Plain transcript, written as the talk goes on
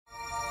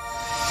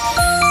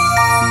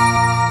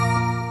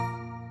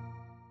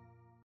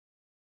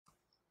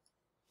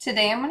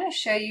Today I'm going to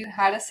show you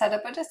how to set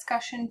up a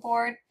discussion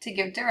board to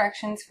give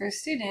directions for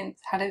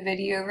students how to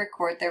video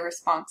record their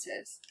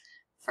responses.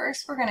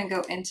 First, we're going to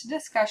go into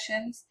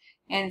discussions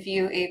and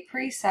view a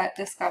preset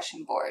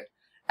discussion board.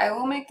 I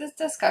will make this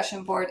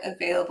discussion board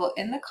available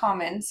in the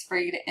Commons for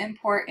you to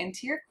import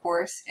into your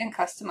course and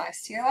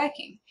customize to your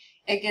liking.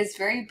 It gives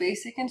very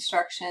basic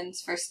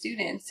instructions for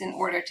students in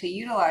order to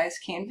utilize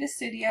Canvas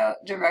Studio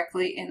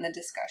directly in the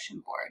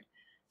discussion board.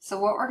 So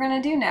what we're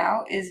going to do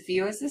now is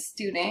view as a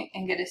student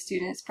and get a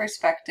student's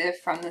perspective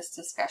from this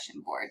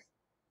discussion board.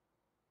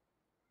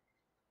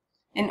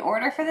 In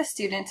order for the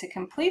student to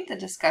complete the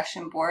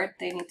discussion board,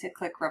 they need to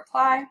click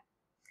Reply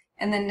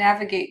and then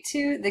navigate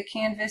to the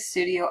Canvas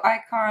Studio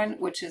icon,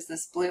 which is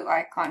this blue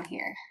icon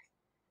here.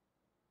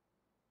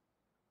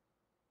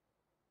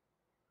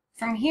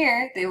 From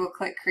here, they will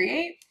click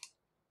Create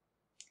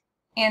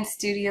and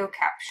Studio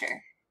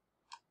Capture.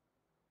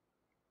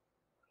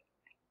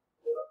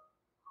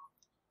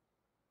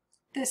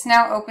 This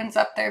now opens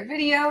up their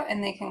video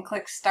and they can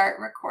click Start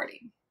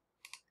Recording.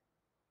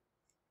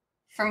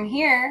 From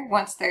here,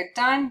 once they're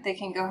done, they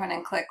can go ahead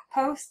and click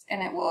Post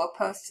and it will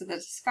post to the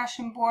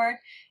discussion board,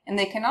 and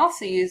they can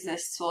also use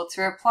this tool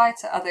to reply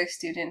to other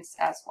students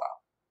as well.